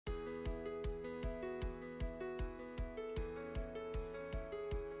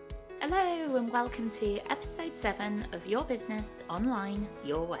Hello and welcome to episode 7 of Your Business Online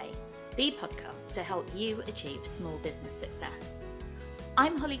Your Way, the podcast to help you achieve small business success.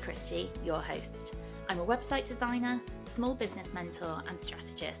 I'm Holly Christie, your host. I'm a website designer, small business mentor and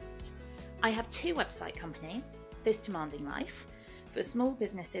strategist. I have 2 website companies, This Demanding Life, for small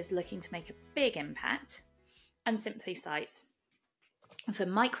businesses looking to make a big impact, and Simply Sites, for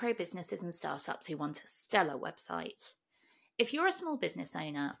micro businesses and startups who want a stellar website. If you're a small business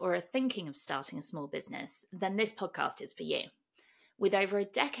owner or are thinking of starting a small business, then this podcast is for you. With over a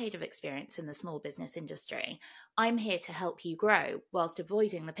decade of experience in the small business industry, I'm here to help you grow whilst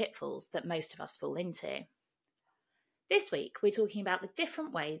avoiding the pitfalls that most of us fall into. This week, we're talking about the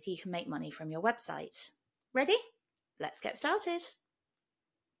different ways you can make money from your website. Ready? Let's get started.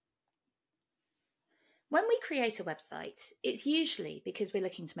 When we create a website, it's usually because we're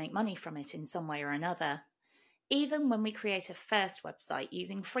looking to make money from it in some way or another. Even when we create a first website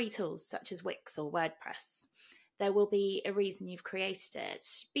using free tools such as Wix or WordPress, there will be a reason you've created it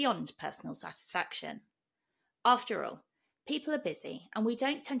beyond personal satisfaction. After all, people are busy and we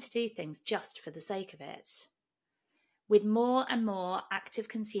don't tend to do things just for the sake of it. With more and more active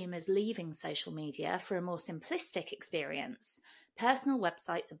consumers leaving social media for a more simplistic experience, personal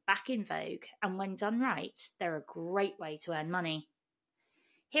websites are back in vogue, and when done right, they're a great way to earn money.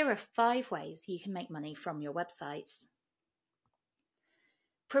 Here are 5 ways you can make money from your website.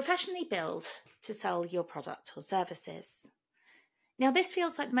 Professionally build to sell your product or services. Now, this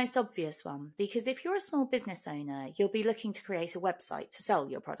feels like the most obvious one because if you're a small business owner, you'll be looking to create a website to sell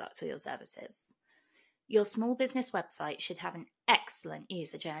your product or your services. Your small business website should have an excellent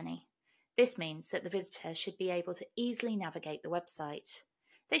user journey. This means that the visitor should be able to easily navigate the website.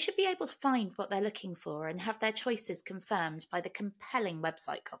 They should be able to find what they're looking for and have their choices confirmed by the compelling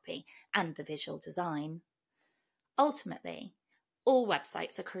website copy and the visual design. Ultimately, all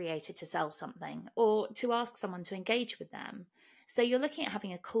websites are created to sell something or to ask someone to engage with them. So you're looking at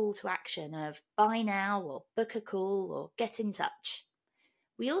having a call to action of buy now or book a call or get in touch.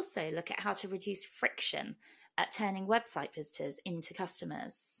 We also look at how to reduce friction at turning website visitors into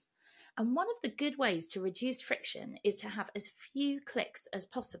customers. And one of the good ways to reduce friction is to have as few clicks as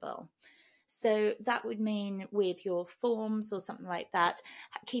possible. So that would mean with your forms or something like that,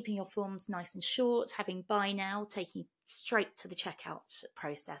 keeping your forms nice and short, having buy now, taking straight to the checkout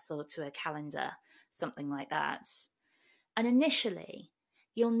process or to a calendar, something like that. And initially,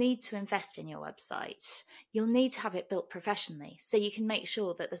 you'll need to invest in your website. You'll need to have it built professionally so you can make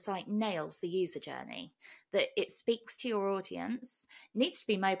sure that the site nails the user journey, that it speaks to your audience, needs to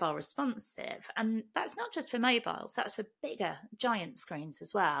be mobile responsive, and that's not just for mobiles, that's for bigger, giant screens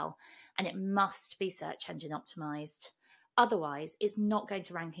as well, and it must be search engine optimized. Otherwise, it's not going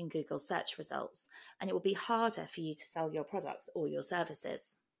to rank in Google search results, and it will be harder for you to sell your products or your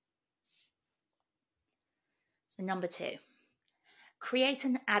services. So number 2. Create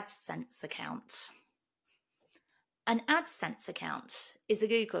an AdSense account. An AdSense account is a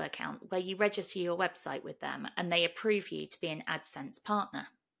Google account where you register your website with them and they approve you to be an AdSense partner.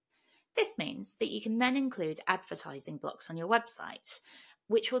 This means that you can then include advertising blocks on your website,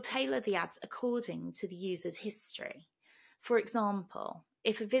 which will tailor the ads according to the user's history. For example,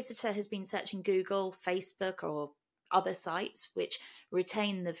 if a visitor has been searching Google, Facebook, or other sites which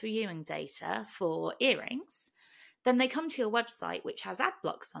retain the viewing data for earrings, then they come to your website which has ad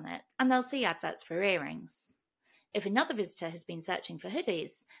blocks on it and they'll see adverts for earrings. If another visitor has been searching for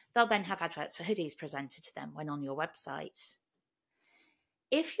hoodies, they'll then have adverts for hoodies presented to them when on your website.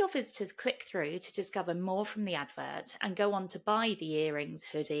 If your visitors click through to discover more from the advert and go on to buy the earrings,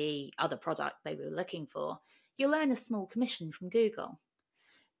 hoodie, other product they were looking for, you'll earn a small commission from Google.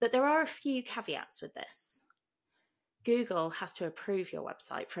 But there are a few caveats with this. Google has to approve your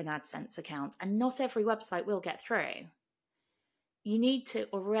website for an AdSense account, and not every website will get through. You need to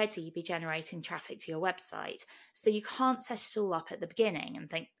already be generating traffic to your website, so you can't set it all up at the beginning and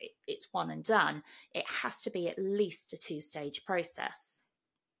think it's one and done. It has to be at least a 2-stage process.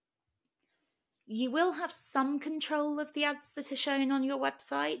 You will have some control of the ads that are shown on your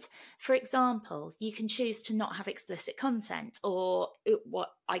website. For example, you can choose to not have explicit content or what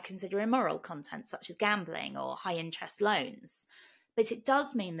I consider immoral content, such as gambling or high-interest loans. But it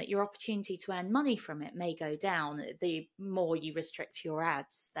does mean that your opportunity to earn money from it may go down the more you restrict your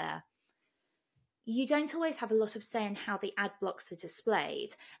ads there. You don't always have a lot of say in how the ad blocks are displayed,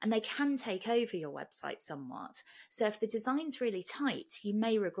 and they can take over your website somewhat. So if the design's really tight, you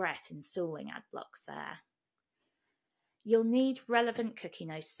may regret installing ad blocks there. You'll need relevant cookie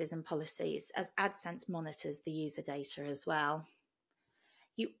notices and policies, as AdSense monitors the user data as well.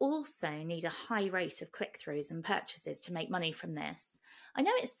 You also need a high rate of click-throughs and purchases to make money from this. I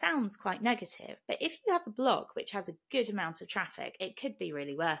know it sounds quite negative, but if you have a blog which has a good amount of traffic, it could be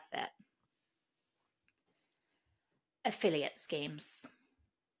really worth it. Affiliate schemes.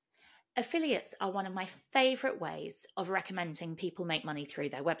 Affiliates are one of my favourite ways of recommending people make money through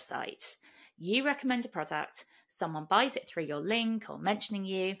their website. You recommend a product, someone buys it through your link or mentioning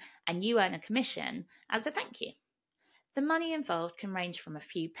you, and you earn a commission as a thank you. The money involved can range from a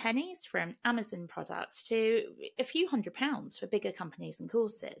few pennies for an Amazon product to a few £100s for bigger companies and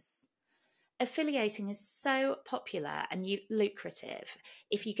courses. Affiliating is so popular and lucrative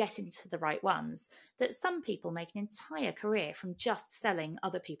if you get into the right ones that some people make an entire career from just selling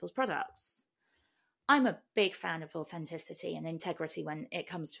other people's products. I'm a big fan of authenticity and integrity when it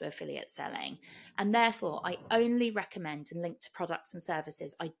comes to affiliate selling, and therefore I only recommend and link to products and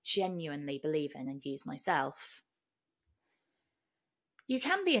services I genuinely believe in and use myself. You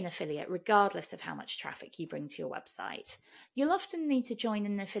can be an affiliate regardless of how much traffic you bring to your website. You'll often need to join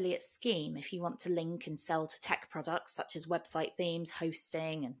an affiliate scheme if you want to link and sell to tech products such as website themes,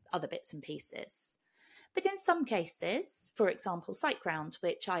 hosting, and other bits and pieces. But in some cases, for example, SiteGround,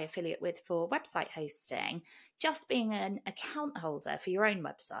 which I affiliate with for website hosting, just being an account holder for your own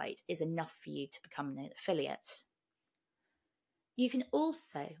website is enough for you to become an affiliate. You can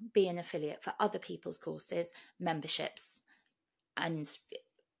also be an affiliate for other people's courses, memberships, and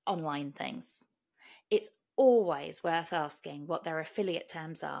online things. It's always worth asking what their affiliate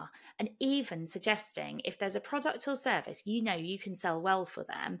terms are, and even suggesting if there's a product or service you know you can sell well for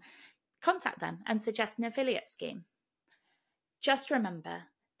them, contact them and suggest an affiliate scheme. Just remember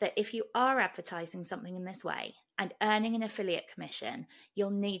that if you are advertising something in this way and earning an affiliate commission,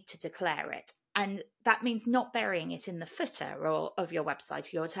 you'll need to declare it. And that means not burying it in the footer of your website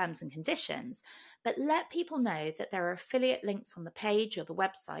or your terms and conditions, but let people know that there are affiliate links on the page or the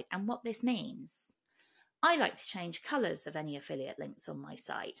website and what this means. I like to change colours of any affiliate links on my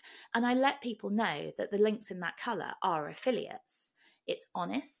site, and I let people know that the links in that colour are affiliates. It's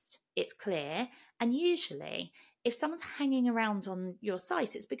honest, it's clear, and usually if someone's hanging around on your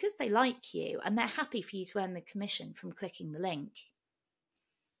site, it's because they like you and they're happy for you to earn the commission from clicking the link.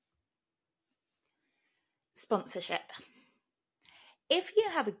 Sponsorship. If you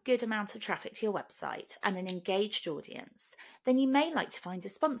have a good amount of traffic to your website and an engaged audience, then you may like to find a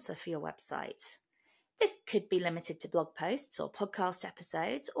sponsor for your website. This could be limited to blog posts or podcast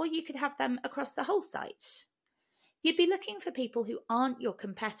episodes, or you could have them across the whole site. You'd be looking for people who aren't your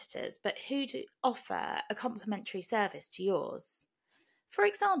competitors, but who do offer a complementary service to yours. For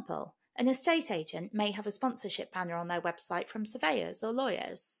example, an estate agent may have a sponsorship banner on their website from surveyors or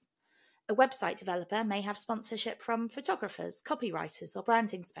lawyers. A website developer may have sponsorship from photographers, copywriters, or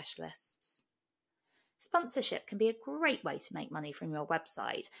branding specialists. Sponsorship can be a great way to make money from your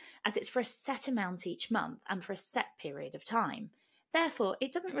website, as it's for a set amount each month and for a set period of time. Therefore,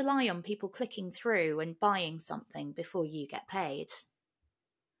 it doesn't rely on people clicking through and buying something before you get paid.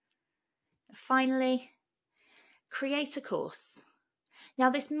 Finally, create a course. Now,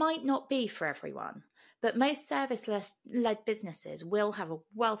 this might not be for everyone, but most service-led businesses will have a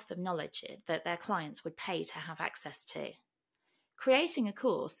wealth of knowledge that their clients would pay to have access to. Creating a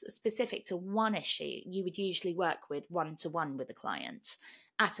course specific to one issue you would usually work with one-to-one with a client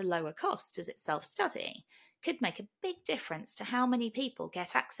at a lower cost as it's self-study could make a big difference to how many people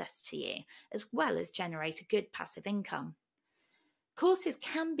get access to you, as well as generate a good passive income. Courses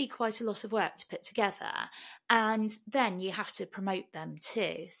can be quite a lot of work to put together, and then you have to promote them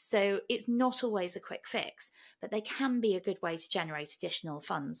too. So it's not always a quick fix, but they can be a good way to generate additional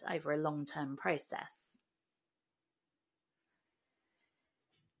funds over a long-term process.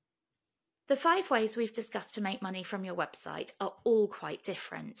 The 5 ways we've discussed to make money from your website are all quite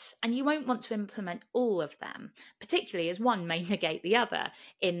different, and you won't want to implement all of them, particularly as one may negate the other,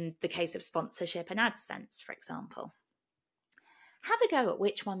 in the case of sponsorship and AdSense, for example. Have a go at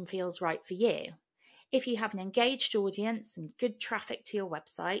which one feels right for you. If you have an engaged audience and good traffic to your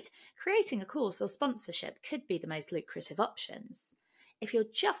website, creating a course or sponsorship could be the most lucrative options. If you're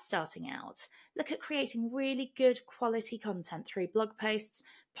just starting out, look at creating really good quality content through blog posts,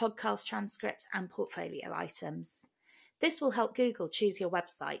 podcast transcripts, and portfolio items. This will help Google choose your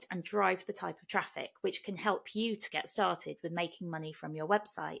website and drive the type of traffic, which can help you to get started with making money from your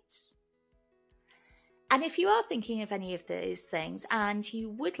websites. And if you are thinking of any of those things and you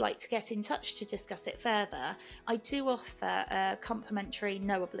would like to get in touch to discuss it further, I do offer a complimentary,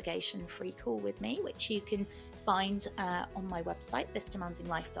 no obligation free call with me, which you can find on my website,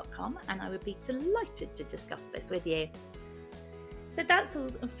 thisdemandinglife.com, and I would be delighted to discuss this with you. So that's all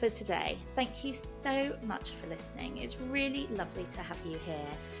for today. Thank you so much for listening. It's really lovely to have you here.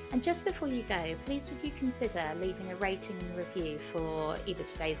 And just before you go, please would you consider leaving a rating and review for either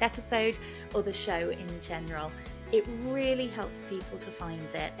today's episode or the show in general. It really helps people to find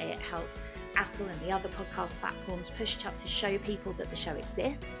it. It helps Apple and the other podcast platforms push it up to show people that the show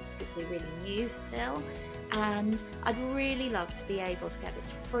exists, because we're really new still. And I'd really love to be able to get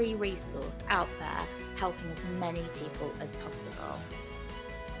this free resource out there, helping as many people as possible.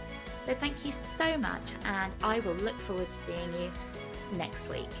 So thank you so much, and I will look forward to seeing you next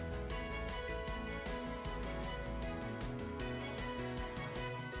week.